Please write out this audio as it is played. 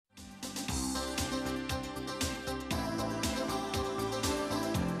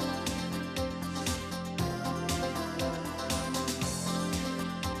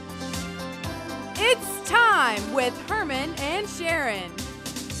with Herman and Sharron.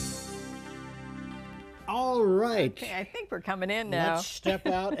 All right. Okay, I think we're coming in now. Let's step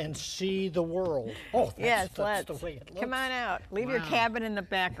out and see the world. Oh, that's the way it looks. Come on out. Leave your cabin in the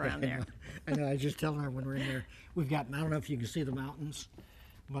background there. I know. I was just telling her when we're in there, we've got, I don't know if you can see the mountains,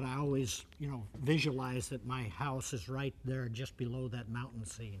 but I always, visualize that my house is right there just below that mountain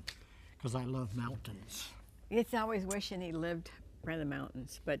scene because I love mountains. It's always wishing he lived around the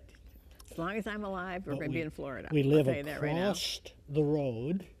mountains, but as long as I'm alive, we're going to be in Florida. We live across the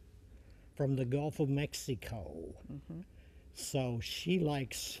road from the Gulf of Mexico. Mm-hmm. So she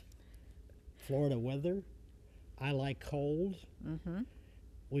likes Florida weather. I like cold. Mm-hmm.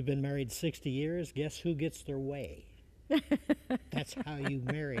 We've been married 60 years. Guess who gets their way? That's how you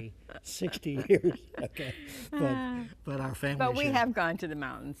marry 60 years. Okay. But our family. But we have gone to the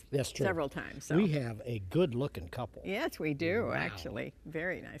mountains several times. So. We have a good-looking couple. Yes, we do, actually.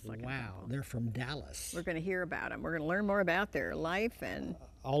 Very nice-looking couple. They're from Dallas. We're going to hear about them. We're going to learn more about their life and...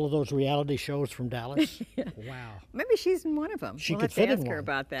 all of those reality shows from Dallas. Yeah. Wow. Maybe she's in one of them. She we'll could have to fit ask in her one.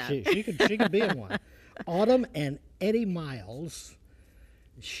 about that. She could be in one. Autumn and Eddie Miles.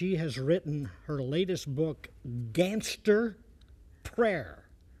 She has written her latest book, Gangster Prayer.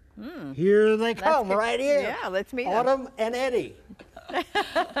 Here they come, right here. Yeah, let's meet them. Autumn and Eddie.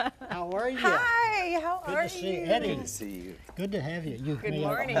 How are you? Hi, how are you? Good to see you. Eddie. Good to see you. Good to have you. Good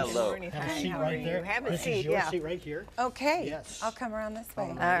morning. Hello. Good morning. Have a Hi, seat how right are there. you? Have a This seat, is your yeah. seat right here. Okay. Yes. I'll come around this way.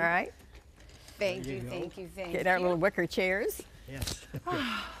 All right. Thank you, thank you. Get our little wicker chairs. Yes.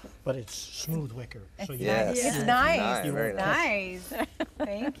 But it's smooth wicker. So you Yes. It's nice. Very Nice.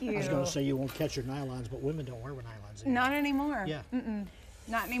 Thank you. I was going to say you won't catch your nylons, but women don't wear nylons anymore. Not anymore. Yeah.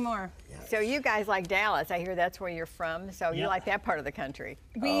 Not anymore. So you guys like Dallas. I hear that's where you're from. So you Yep. like that part of the country.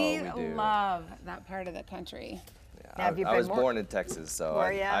 We we do. love that part of the country. Have you I been was more- born in Texas, so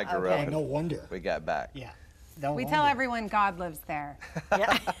Were ya? I grew Okay. up. No wonder. We got back. Yeah. No We tell wonder. everyone God lives there.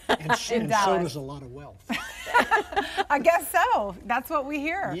 Yeah. And so Dallas. does a lot of wealth. I guess so. That's what we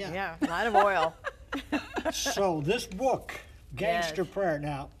hear. Yeah. Yeah, a lot of oil. So this book, Gangster Yes. Prayer.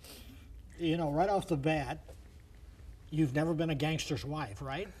 Now, right off the bat, you've never been a gangster's wife,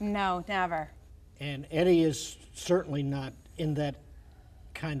 right? No, never. And Eddie is certainly not in that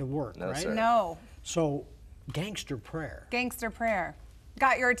kind of work, No, right? sir. No. So, Gangster Prayer. Gangster prayer.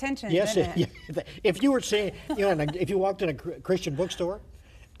 Got your attention, Yes, didn't it? if you were saying, if you walked in a Christian bookstore,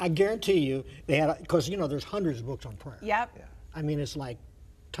 I guarantee you they had, because there's hundreds of books on prayer. Yep. Yeah. I mean, it's like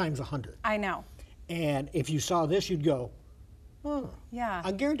times 100. I know. And if you saw this, you'd go, oh. Yeah.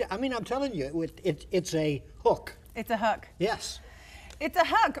 I guarantee. I mean, I'm telling you, it's a hook. It's a hook. Yes. It's a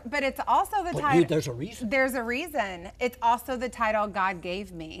hook, but it's also the But title. there's a reason. There's a reason. It's also the title God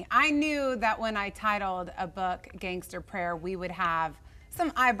gave me. I knew that when I titled a book Gangster Prayer, we would have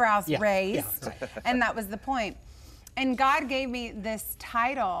some eyebrows raised, right. and that was the point. And God gave me this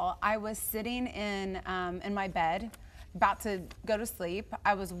title. I was sitting in my bed, about to go to sleep.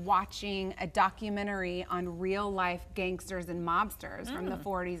 I was watching a documentary on real life gangsters and mobsters from the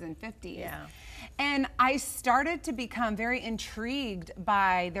 40s and 50s. Yeah. And I started to become very intrigued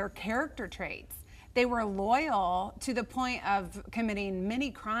by their character traits. They were loyal to the point of committing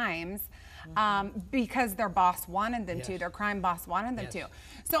many crimes because their boss wanted them to, their crime boss wanted them to.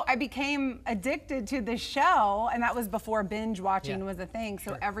 So I became addicted to the show, and that was before binge watching was a thing.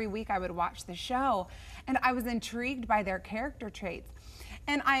 So every week I would watch the show, and I was intrigued by their character traits.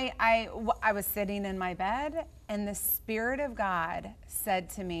 And I was sitting in my bed, and the Spirit of God said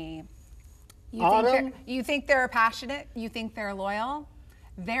to me, you think they're passionate? You think they're loyal?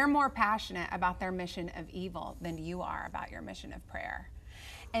 They're more passionate about their mission of evil than you are about your mission of prayer.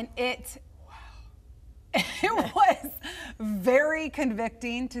 And it was very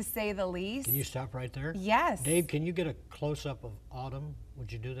convicting, to say the least. Can you stop right there? Yes. Dave, can you get a close-up of Autumn? Would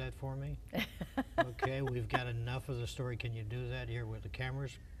you do that for me? Okay, we've got enough of the story. Can you do that here with the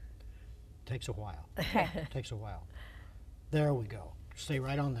cameras? Takes a while. Takes a while. There we go. Stay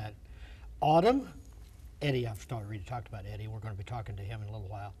right on that. Autumn, Eddie, I've already talked about Eddie. We're going to be talking to him in a little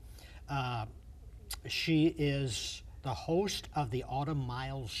while. She is the host of the Autumn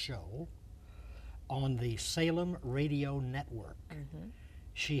Miles Show on the Salem Radio Network.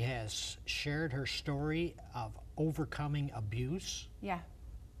 She has shared her story of overcoming abuse. Yeah.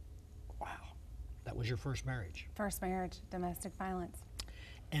 Wow. That was your first marriage. First marriage, domestic violence.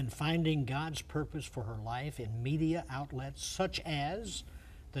 And finding God's purpose for her life in media outlets such as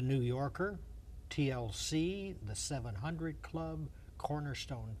The New Yorker, TLC, The 700 Club,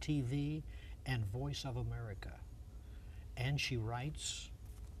 Cornerstone TV, and Voice of America. And she writes,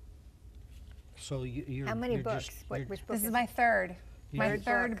 so you're... How many books? Which Which book This is my third. My Third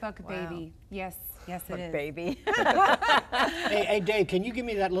third book. book, Wow. baby. Yes, yes, it is. Baby. Hey, Dave, can you give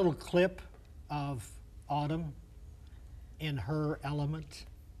me that little clip of Autumn in her element?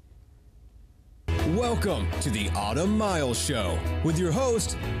 Welcome to the Autumn Miles Show with your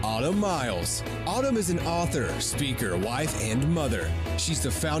host, Autumn Miles. Autumn is an author, speaker, wife, and mother. She's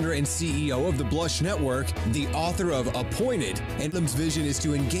the founder and CEO of the Blush Network, the author of Appointed, and Autumn's vision is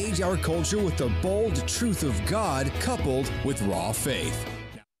to engage our culture with the bold truth of God coupled with raw faith.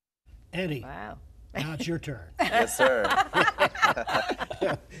 Eddie, Wow. now it's your turn. Yes, sir.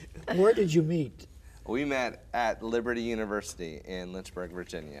 Where did you meet? We met at Liberty University in Lynchburg,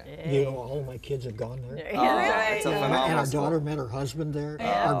 Virginia. You know, all of my kids have gone there. It's a And phenomenal our daughter school. met her husband there.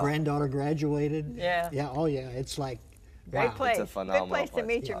 Our granddaughter graduated. Yeah. Yeah, oh yeah, it's like, Great wow. place. phenomenal Good place to place.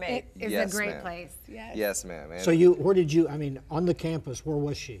 meet your mate. It is Yes, a great ma'am. place. Yes. Yes, ma'am. And So where did you, I mean, on the campus, where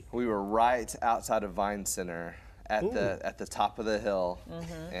was she? we were right outside of Vine Center at the top of the hill,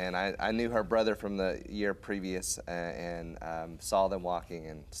 and I knew her brother from the year previous, and saw them walking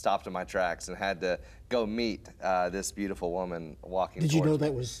and stopped in my tracks and had to go meet this beautiful woman walking. Did you know towards me.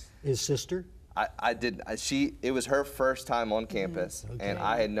 that was his sister? I did. It was her first time on campus, and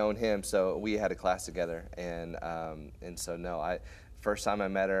I had known him, so we had a class together, and so no, first time I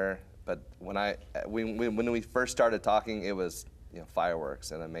met her, but when we first started talking, it was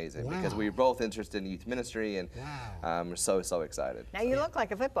fireworks and amazing because we were both interested in youth ministry, and we're so excited. Now you look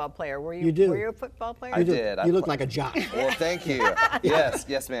like a football player. Were you? You do. Were you a football player? I did. You look like a jock. Well, thank you.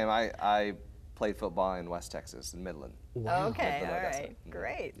 Yes, ma'am. I played football in West Texas, in Midland. Wow. Okay. Midland, All Odessa. right.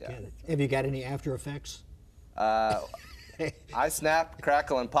 Great. Yeah. Have you got any after effects? I snap,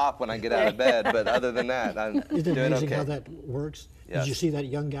 crackle, and pop when I get out of bed, but other than that, I'm Isn't it doing amazing okay. how that works? Did Yes. you see that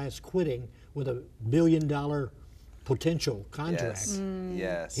young guy's quitting with $1 billion potential contract? Yes.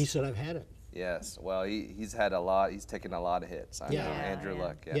 Yes. He said, I've had it. Yes. Well, he's had a lot. He's taken a lot of hits. I Yeah. know. Yeah, Andrew yeah.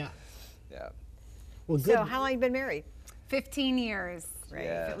 Luck. Yeah. Yeah. Yeah. Well, good. So how long you been married? 15 years. Right.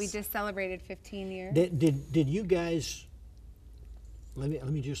 Yes. We just celebrated 15 years. Did you guys? Let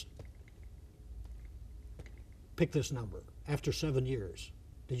me just pick this number. After 7 years,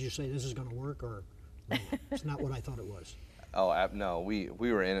 did you say this is going to work, or no, it's not what I thought it was? Oh no, we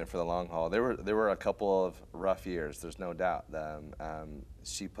were in it for the long haul. There were a couple of rough years. There's no doubt.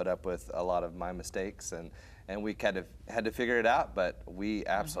 She put up with a lot of my mistakes, and we kind of had to figure it out. But we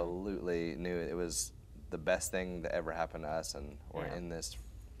absolutely knew it was the best thing that ever happened to us, and we're in this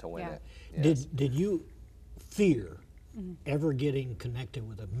to win Yeah. it. Yes. Did you fear ever getting connected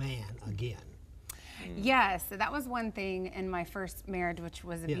with a man again? Yes, so that was one thing in my first marriage, which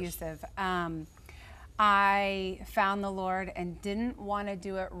was Yes. abusive. I found the Lord and didn't want to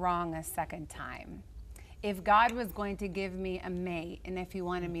do it wrong a second time. If God was going to give me a mate, and if He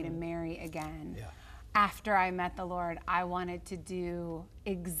wanted me to marry again, after I met the Lord, I wanted to do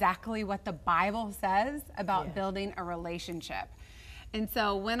exactly what the Bible says about building a relationship. And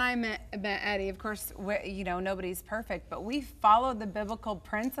so when I met Eddie, of course, nobody's perfect, but we followed the biblical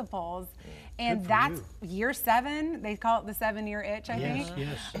principles, and that's year 7. They call it the 7-year itch, I think.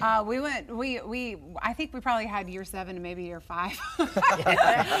 Yes. I think we probably had year 7 and maybe year 5.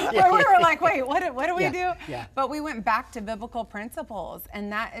 Where we were like, wait, what do we do? Yeah. But we went back to biblical principles,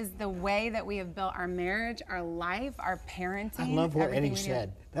 and that is the way that we have built our marriage, our life, our parenting. I love what everything Eddie we do.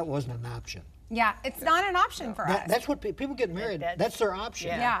 said. That wasn't an option. Yeah, it's not an option for us. That's what people get married. That's their option.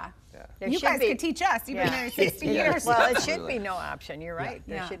 Yeah. There You should guys be- could teach us. You've been married 60 Yeah. years. Well, it should Absolutely. be no option. You're right.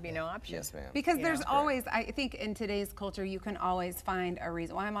 There Yeah. should be no option. Yes, ma'am. Because You there's know. always, I think in today's culture, you can always find a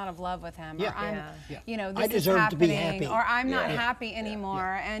reason. Well, I'm out of love with him, or Yeah. I'm, Yeah. this I is deserve to be happening, happy. or I'm not Yeah. happy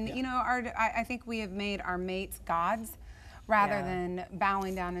anymore. And I think we have made our mates gods, rather Yeah. than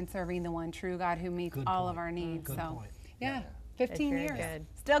bowing down and serving the one true God who meets Good all point. of our needs. Good so, point. yeah, 15 very years, good.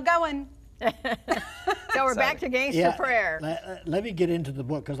 still going. So we're back to Gangster Prayer. Let me get into the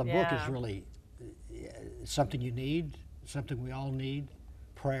book, because the book Yeah. is really something you need, something we all need,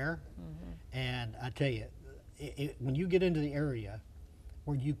 prayer. And I tell you, when you get into the area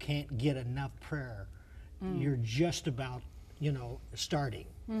where you can't get enough prayer, you're just about, starting.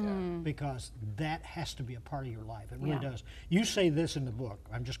 Because that has to be a part of your life. It really does. You say this in the book.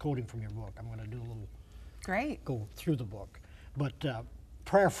 I'm just quoting from your book. I'm going to do a little Great. go through the book. But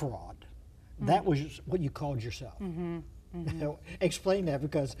prayer fraud, that was what you called yourself. Explain that,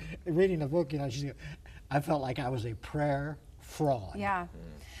 because reading the book, I felt like I was a prayer fraud. Yeah.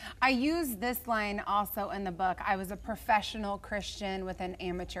 I use this line also in the book. I was a professional Christian with an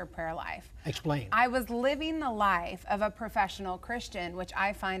amateur prayer life. Explain. I was living the life of a professional Christian, which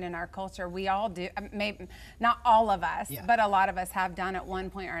I find in our culture we all do. Maybe not all of us, but a lot of us have done at one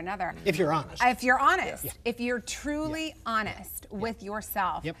point or another. If you're honest. If you're honest, if you're truly honest with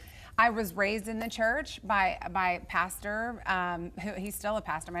yourself. Yep. I was raised in the church by a pastor. He's still a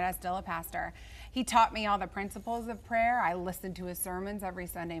pastor. My dad's still a pastor. He taught me all the principles of prayer. I listened to his sermons every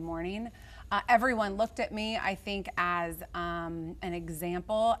Sunday morning. Everyone looked at me, I think, as an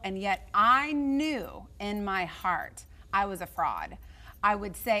example, and yet I knew in my heart I was a fraud. I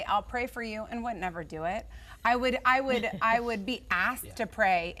would say, I'll pray for you, and would never do it. I would be asked to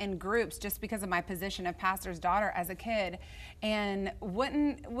pray in groups just because of my position of pastor's daughter as a kid, and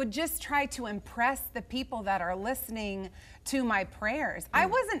would just try to impress the people that are listening to my prayers. I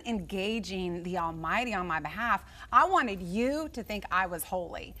wasn't engaging the Almighty on my behalf. I wanted you to think I was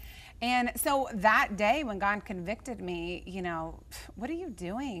holy. And so that day when God convicted me, you know, what are you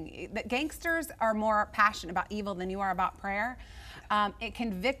doing? The gangsters are more passionate about evil than you are about prayer. It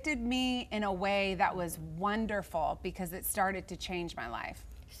convicted me in a way that was wonderful because it started to change my life.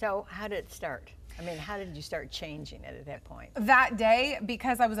 So how did it start? I mean, how did you start changing it at that point? That day,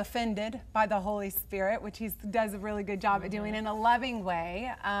 because I was offended by the Holy Spirit, which he does a really good job at doing in a loving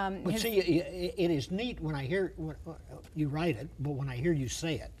way. But see, it is neat when I hear you write it, but when I hear you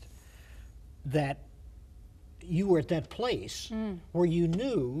say it, that you were at that place where you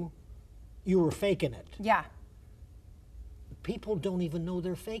knew you were faking it. Yeah. People don't even know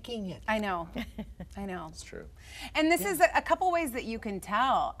they're faking it. I know. I know. It's true. And this is a couple ways that you can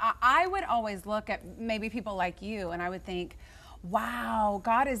tell. I would always look at maybe people like you and I would think, wow,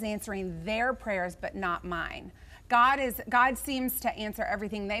 God is answering their prayers but not mine. God seems to answer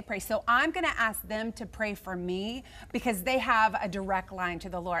everything they pray. So I'm going to ask them to pray for me because they have a direct line to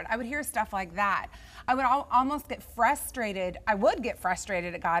the Lord. I would hear stuff like that. I would almost get frustrated. I would get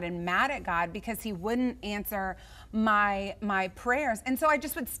frustrated at God and mad at God because he wouldn't answer my prayers. And so I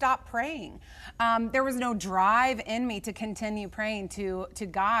just would stop praying. There was no drive in me to continue praying to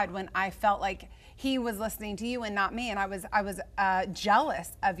God when I felt like he was listening to you and not me. And I was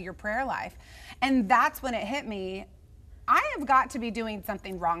jealous of your prayer life. And that's when it hit me. I have got to be doing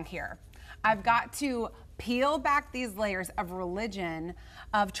something wrong here. I've got to peel back these layers of religion,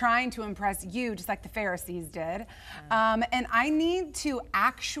 of trying to impress you, just like the Pharisees did. And I need to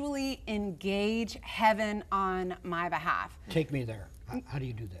actually engage heaven on my behalf. Take me there. How do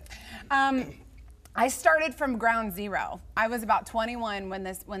you do that? I started from ground zero. I was about 21 when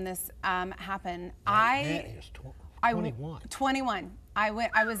this happened. That is 21. 21. I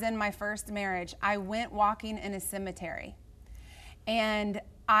was in my first marriage. I went walking in a cemetery. And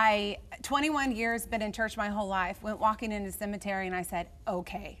 21 years, been in church my whole life, went walking in a cemetery and I said,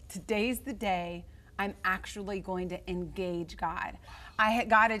 okay, today's the day I'm actually going to engage God.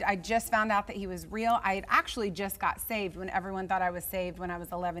 I just found out that he was real. I had actually just got saved when everyone thought I was saved when I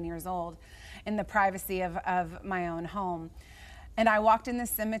was 11 years old in the privacy of my own home. And I walked in the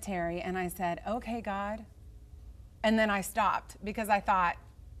cemetery and I said, okay, God. And then I stopped because I thought,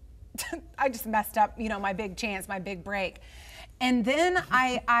 I just messed up, my big chance, my big break. And then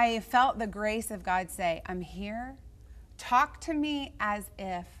I felt the grace of God say, I'm here. Talk to me as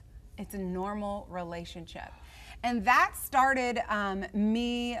if it's a normal relationship. And that started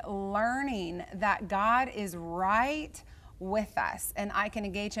me learning that God is right with us and I can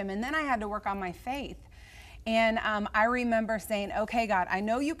engage him. And then I had to work on my faith. And I remember saying, okay, God, I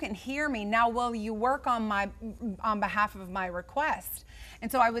know you can hear me. Now, will you work on behalf of my request?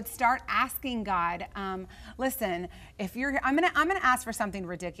 And so I would start asking God, listen, I'm gonna ask for something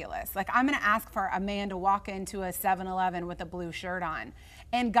ridiculous. Like I'm gonna ask for a man to walk into a 7-Eleven with a blue shirt on.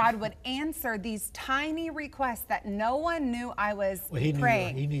 And God would answer these tiny requests that no one knew I was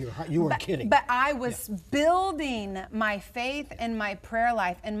praying. He knew your heart. You weren't kidding. But I was building my faith and my prayer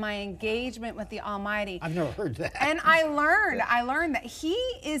life and my engagement with the Almighty. I've never heard that. And I learned that he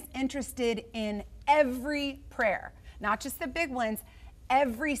is interested in every prayer, not just the big ones,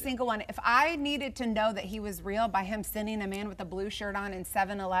 every single one. If I needed to know that he was real by him sending a man with a blue shirt on in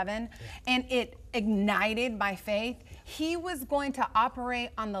 7-Eleven and it ignited my faith, he was going to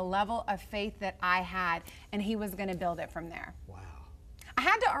operate on the level of faith that I had and he was going to build it from there. Wow. I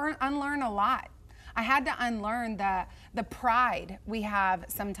had to unlearn a lot. I had to unlearn the pride we have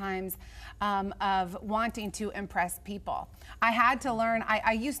sometimes of wanting to impress people. I had to learn,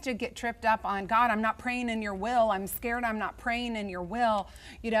 I used to get tripped up on, God, I'm not praying in your will. I'm scared I'm not praying in your will.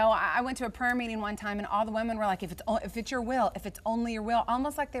 You know, I went to a prayer meeting one time and all the women were like, if it's your will, if it's only your will,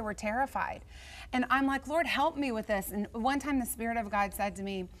 almost like they were terrified. And I'm like, Lord, help me with this. And one time the Spirit of God said to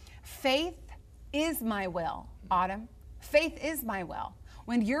me, faith is my will, Autumn. Faith is my will.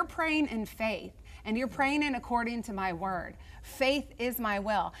 When you're praying in faith and you're praying in according to my word, faith is my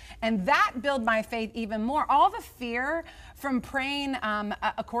will. And that built my faith even more. All the fear from praying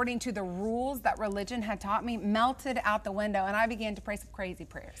according to the rules that religion had taught me melted out the window, and I began to pray some crazy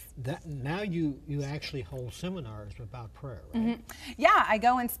prayers. Now you actually hold seminars about prayer, right? Yeah, I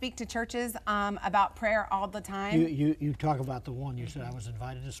go and speak to churches about prayer all the time. You talk about the one you said I was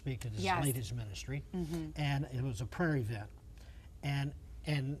invited to speak to this Yes. ladies ministry, and it was a prayer event,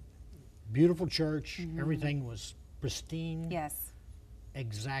 and beautiful church, everything was pristine, Yes.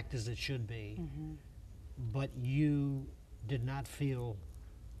 exact as it should be, but you did not feel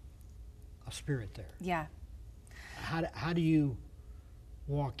a spirit there. Yeah. How do you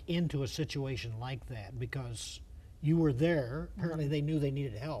walk into a situation like that? Because you were there, apparently they knew they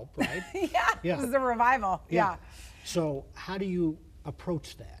needed help, right? It was a revival. Yeah. So how do you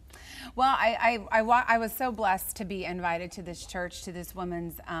approach that? Well, I was so blessed to be invited to this church, to this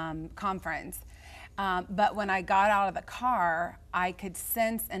women's conference. But when I got out of the car, I could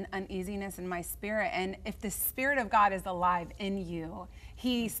sense an uneasiness in my spirit. And if the Spirit of God is alive in you,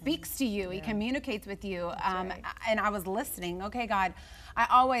 He speaks to you, He communicates with you. And I was listening. Okay, God, I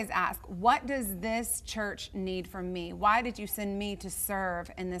always ask, what does this church need from me? Why did you send me to serve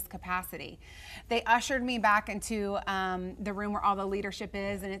in this capacity? They ushered me back into the room where all the leadership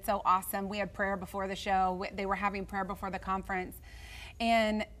is, and it's so awesome. We had prayer before the show. They were having prayer before the conference.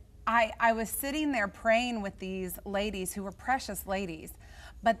 And I was sitting there praying with these ladies who were precious ladies,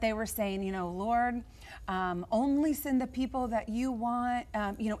 but they were saying, you know, Lord, only send the people that you want.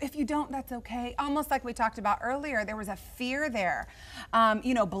 You know, if you don't, that's okay. Almost like we talked about earlier, there was a fear there.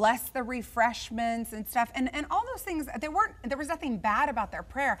 You know, bless the refreshments and stuff. And all those things, there was nothing bad about their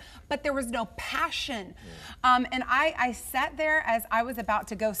prayer, but there was no passion. And I sat there as I was about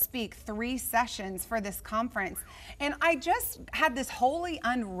to go speak 3 sessions for this conference, and I just had this holy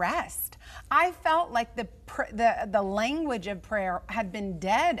unrest. I felt like the language of prayer had been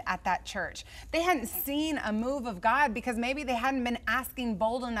dead at that church. They hadn't seen a move of God because maybe they hadn't been asking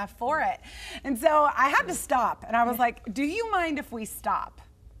bold enough for it. And so I had to stop. And I was like, do you mind if we stop?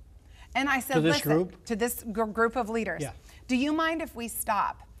 And I said, to this group of leaders, do you mind if we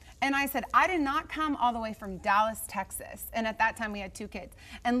stop? And I said, I did not come all the way from Dallas, Texas. And at that time we had 2 kids,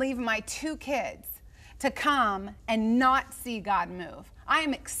 and leave my 2 kids to come and not see God move. I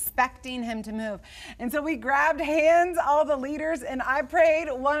am expecting Him to move. And so we grabbed hands, all the leaders, and I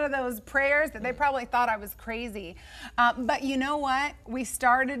prayed one of those prayers that they probably thought I was crazy. But you know what? We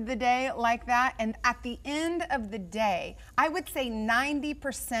started the day like that, and at the end of the day, I would say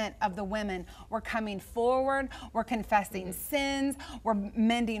 90% of the women were coming forward, were confessing sins, were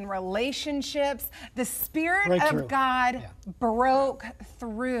mending relationships. The Spirit of God broke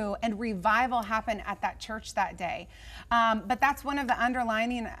through, and revival happened at that church that day. But that's one of the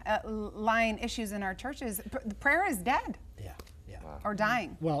underlying issues in our churches. Prayer is dead. Or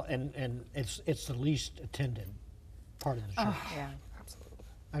dying. Well, and it's the least attended part of the church. Absolutely.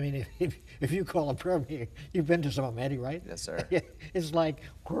 I mean, if you call a prayer meeting, you've been to some of them, Eddie, right? Yes, sir. It's like,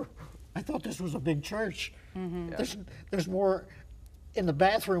 I thought this was a big church. There's more in the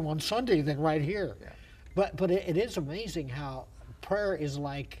bathroom on Sunday than right here. But it is amazing how prayer is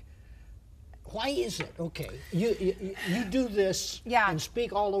like, why is it? Okay, you do this and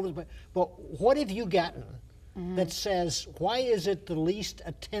speak all over the place, but what have you gotten that says, why is it the least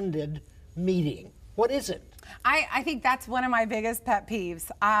attended meeting? What is it? I think that's one of my biggest pet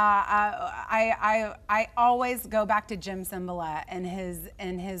peeves. I always go back to Jim Cymbala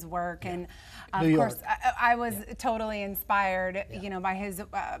and his work, and of course I was totally inspired, you know, by his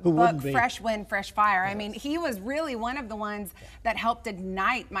book Fresh Wind, Fresh Fire. I mean, he was really one of the ones that helped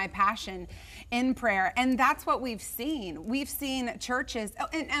ignite my passion in prayer, and that's what we've seen. We've seen churches,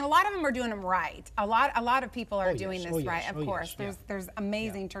 and a lot of them are doing them right. A lot of people are doing this right. Of course, there's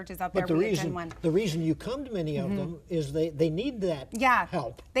amazing churches out there. But the reason you come to many of them, is they need that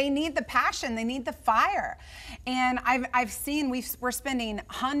help. They need the passion. They need the fire. And I've seen we're spending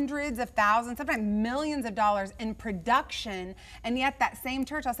hundreds of thousands, sometimes millions of dollars in production, and yet that same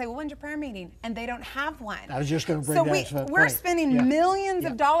church, I'll say, well, when's your prayer meeting? And they don't have one. I was just going to bring that up. We're spending millions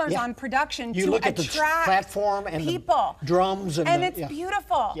of dollars on production to look at attract the platform and people, the drums, and it's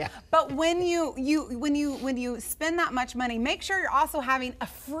beautiful. Yeah. But when you spend that much money, make sure you're also having a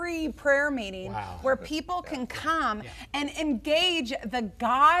free prayer meeting where people can come and engage the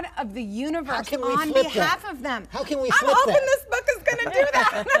God of the universe on behalf of them. How can we I'm flip hoping that? this book is going to do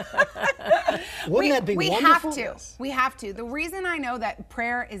that. Wouldn't that be we wonderful? have to. We have to. The reason I know that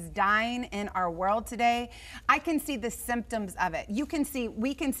prayer is dying in our world today, I can see the symptoms of it.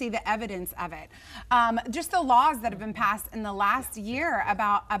 We can see the evidence of it. Just the laws that have been passed in the last year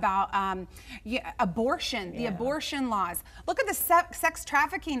about abortion, the abortion laws. Look at the sex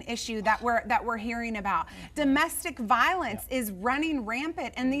trafficking issue that we're hearing about. Domestic violence is running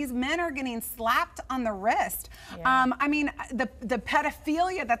rampant, and these men are getting slapped on the wrist. I mean, the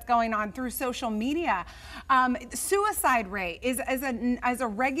pedophilia that's going on through social media. Suicide rate is as a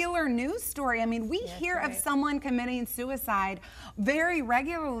regular news story. I mean, we hear of someone committing suicide very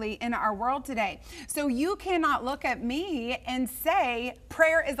regularly in our world today. So you cannot look at me and say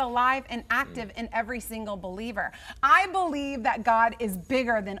prayer is alive and active in every single believer. I believe that God is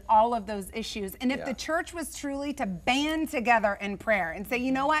bigger than all of those issues. And if the church was truly to band together in prayer and say,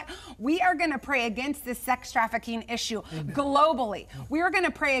 you know what, we are going to pray against this sex trafficking issue globally. We are going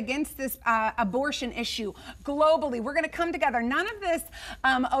to pray against this abortion issue globally. We're going to come together. None of this,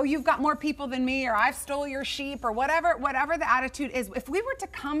 oh, you've got more people than me, or I've stole your sheep, or whatever the attitude is. If we were to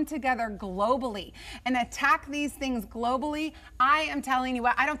come together globally and attack these things globally, I am telling you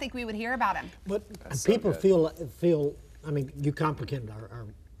what, I don't think we would hear about them. But people feel. I mean, you complicated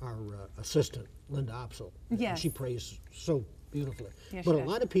our assistant, Linda Opsel. Yes. She prays so beautifully. Yes, but she a does.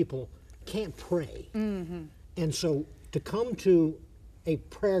 lot of people can't pray. And so to come to a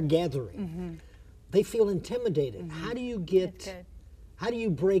prayer gathering, they feel intimidated. How do you how do you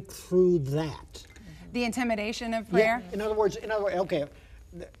break through that? The intimidation of prayer? In other words, okay,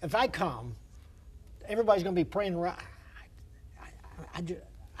 if I come, everybody's going to be praying.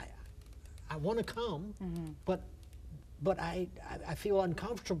 I want to come, but I feel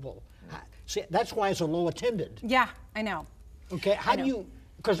uncomfortable. See, that's why it's a low attended. Yeah, I know. Okay, how do you?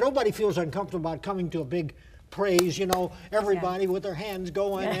 Because nobody feels uncomfortable about coming to a big praise. You know, everybody with their hands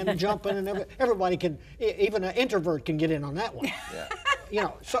going and jumping, and everybody can. Even an introvert can get in on that one. You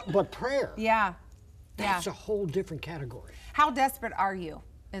know, but prayer. That's a whole different category. How desperate are you,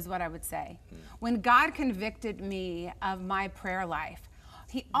 is what I would say. When God convicted me of my prayer life,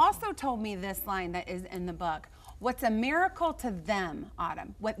 He also told me this line that is in the book. What's a miracle to them,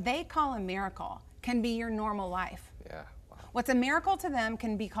 Autumn, what they call a miracle can be your normal life. What's a miracle to them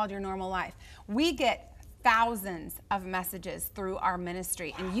can be called your normal life. We get thousands of messages through our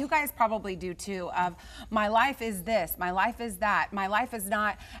ministry, and you guys probably do too, of my life is this, my life is that, my life is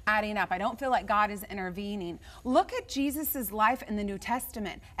not adding up, I don't feel like God is intervening. Look at Jesus's life in the New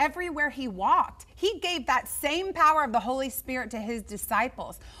Testament. Everywhere He walked, He gave that same power of the Holy Spirit to His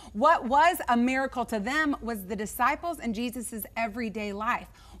disciples. What was a miracle to them was the disciples and Jesus's everyday life.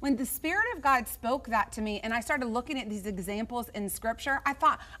 When the Spirit of God spoke that to me and I started looking at these examples in Scripture, I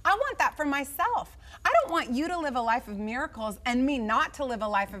thought, I want that for myself. I don't want you to live a life of miracles and me not to live a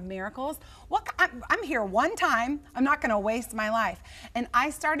life of miracles. I'm here one time. I'm not going to waste my life. And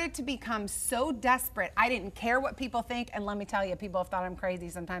I started to become so desperate. I didn't care what people think. And let me tell you, people have thought I'm crazy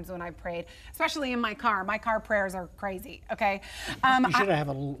sometimes when I prayed, especially in my car. My car prayers are crazy, okay? You should have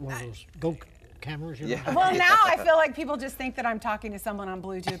one of those go cameras. You know? Well, now I feel like people just think that I'm talking to someone on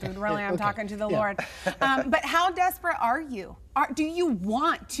Bluetooth, and really I'm talking to the Lord. But how desperate are you? Do you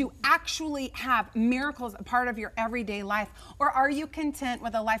want to actually have miracles a part of your everyday life? Or are you content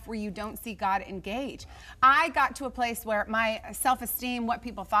with a life where you don't see God engage? I got to a place where my self-esteem, what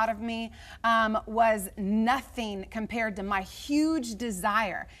people thought of me, was nothing compared to my huge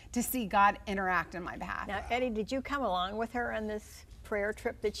desire to see God interact on my behalf. Now, Eddie, did you come along with her on this prayer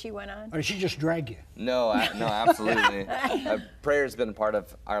trip that she went on? Or did she just drag you? No, absolutely. Prayer has been a part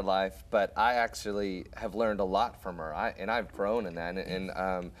of our life, but I actually have learned a lot from her, and I've grown in that.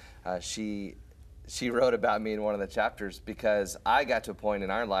 And she wrote about me in one of the chapters because I got to a point in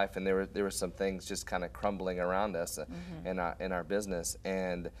our life, and there were some things just kind of crumbling around us in our business,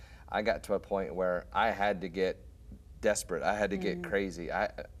 and I got to a point where I had to get desperate. I had to get crazy.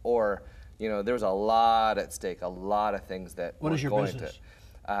 You know, there was a lot at stake, a lot of things that What were is your going business?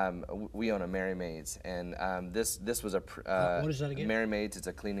 we own a Mary Maids, and this was a what is that again? Mary Maids. It's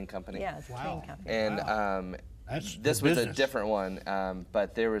a cleaning company. Yeah, it's a clean company. And That's this good was a business. different one,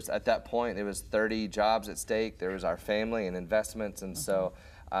 but there was, at that point, there was 30 jobs at stake. There was our family and investments, and so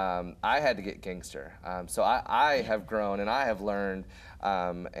I had to get Gangster. So I have grown and I have learned,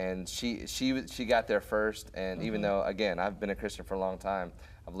 and she got there first. And even though, again, I've been a Christian for a long time,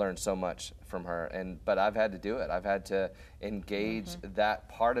 I've learned so much from her. But I've had to do it. I've had to engage that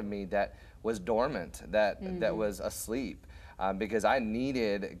part of me that was dormant, that was asleep. Because I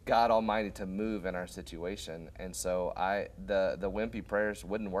needed God Almighty to move in our situation, and so the wimpy prayers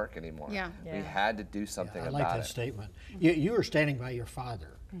wouldn't work anymore. Yeah. We had to do something I about like that it. statement. You were standing by your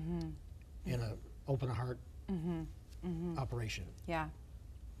father in an open heart operation. Yeah.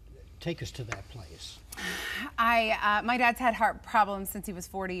 Take us to that place. My dad's had heart problems since he was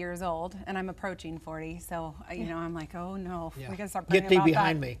 40 years old, and I'm approaching 40. So I'm like, oh no, Yeah. we gotta start praying Get thee about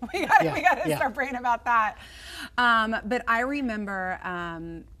behind that. me. We Yeah, gotta yeah. start praying about that. But I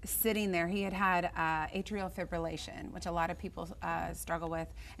remember sitting there. He had atrial fibrillation, which a lot of people struggle with,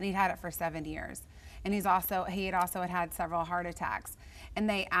 and he'd had it for 7 years. And he had also had several heart attacks. And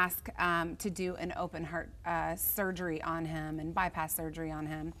they asked to do an open heart surgery on him and bypass surgery on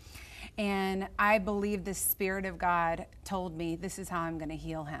him. And I believe the Spirit of God told me, this is how I'm going to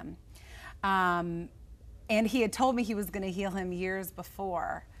heal him. And he had told me he was going to heal him years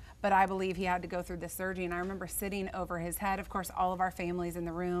before, but I believe he had to go through the surgery. And I remember sitting over his head. Of course, all of our families in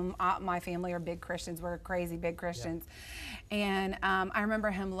the room, my family are big Christians. We're crazy big Christians. Yeah. And I remember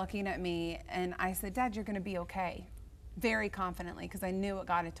him looking at me, and I said, Dad, you're going to be okay. Very confidently, because I knew what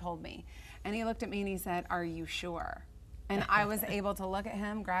God had told me. And he looked at me and he said, are you sure? And I was able to look at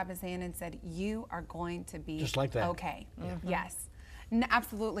him, grab his hand, and said, you are going to be Just like that. okay. Yes.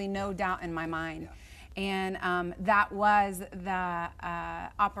 Absolutely no doubt in my mind. And that was the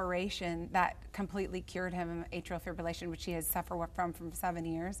operation that completely cured him of atrial fibrillation, which he has suffered from 7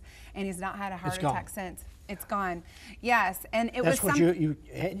 years. And he's not had a heart attack since. It's gone. Yes. And That's what you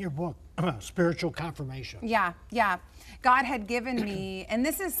had in your book, spiritual confirmation. Yeah, yeah. God had given me, and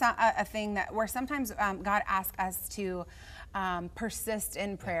this is a thing that where sometimes God asks us to persist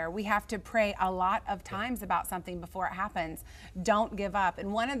in prayer. We have to pray a lot of times about something before it happens. Don't give up.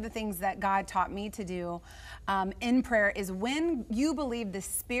 And one of the things that God taught me to do in prayer is when you believe the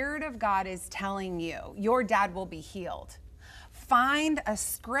Spirit of God is telling you your dad will be healed, find a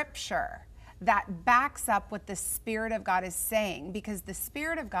scripture that backs up what the Spirit of God is saying, because the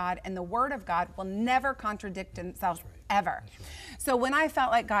Spirit of God and the Word of God will never contradict themselves ever. So when I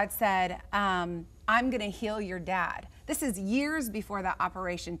felt like God said, I'm going to heal your dad, this is years before that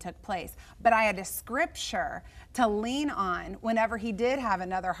operation took place, but I had a scripture to lean on whenever he did have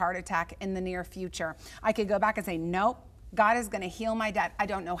another heart attack in the near future. I could go back and say, nope, God is going to heal my dad. I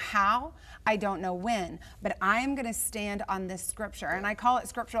don't know how, I don't know when, but I am going to stand on this scripture. And I call it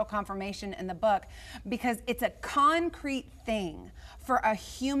scriptural confirmation in the book because it's a concrete thing for a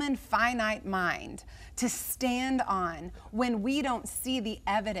human finite mind to stand on when we don't see the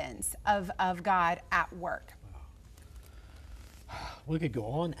evidence of God at work. We could go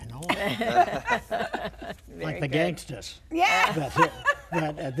on and on. Like the good. Gangsters. Yeah.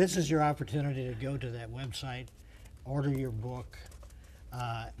 But this is your opportunity to go to that website, order your book.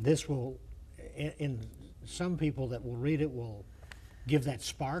 This will, in some people that will read it, will give that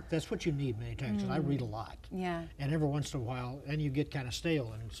spark. That's what you need many times. 'Cause I read a lot. Yeah. And every once in a while, and you get kind of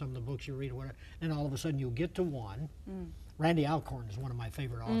stale in some of the books you read or whatever, and all of a sudden you'll get to one. Randy Alcorn is one of my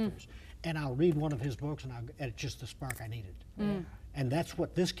favorite authors. And I'll read one of his books and it's just the spark I needed. And that's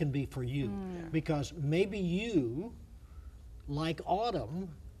what this can be for you. Because maybe you, like Autumn,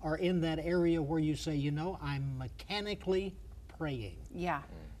 are in that area where you say, you know, I'm mechanically praying. Yeah.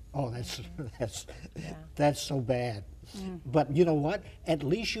 Oh, that's so bad. But you know what? At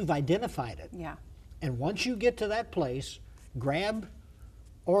least you've identified it. Yeah. And once you get to that place, grab,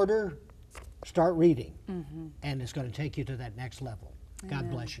 order, start reading. And it's going to take you to that next level.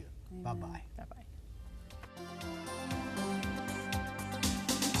 God bless you. Bye-bye. Bye-bye.